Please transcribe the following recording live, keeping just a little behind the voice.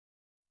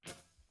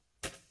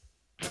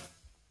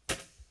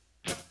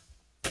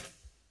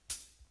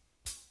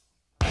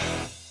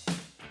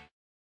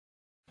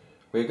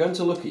We're going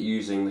to look at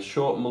using the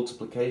short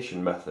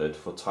multiplication method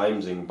for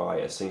timesing by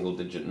a single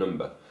digit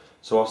number.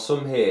 So our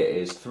sum here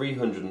is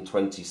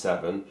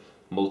 327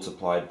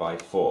 multiplied by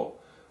 4.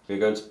 We're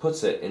going to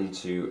put it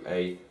into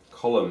a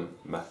column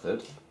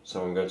method.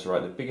 So I'm going to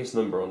write the biggest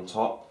number on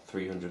top,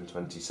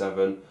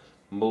 327,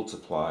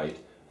 multiplied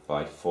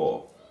by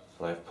 4.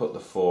 And I've put the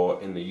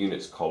 4 in the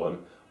units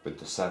column with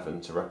the 7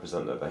 to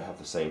represent that they have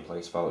the same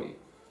place value.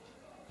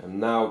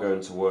 I'm now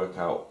going to work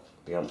out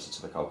the answer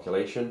to the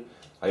calculation.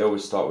 I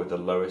always start with the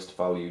lowest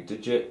value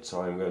digit,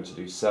 so I'm going to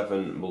do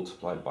 7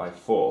 multiplied by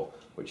 4,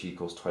 which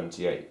equals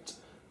 28.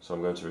 So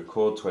I'm going to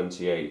record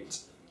 28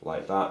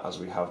 like that, as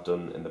we have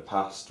done in the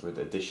past with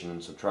addition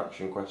and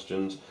subtraction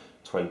questions,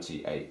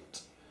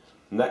 28.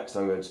 Next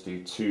I'm going to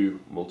do 2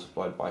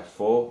 multiplied by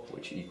 4,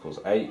 which equals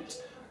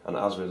 8, and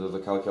as with other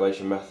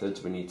calculation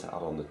methods we need to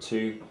add on the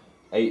 2.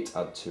 8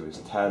 add 2 is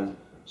 10,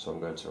 so I'm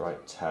going to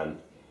write 10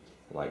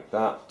 like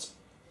that.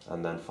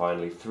 And then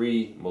finally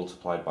 3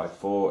 multiplied by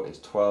 4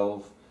 is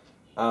 12,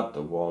 add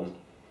the 1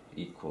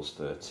 equals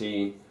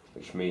 13,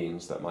 which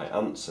means that my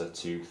answer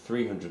to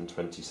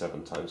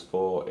 327 times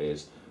 4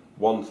 is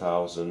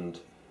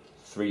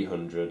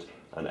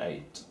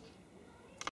 1308.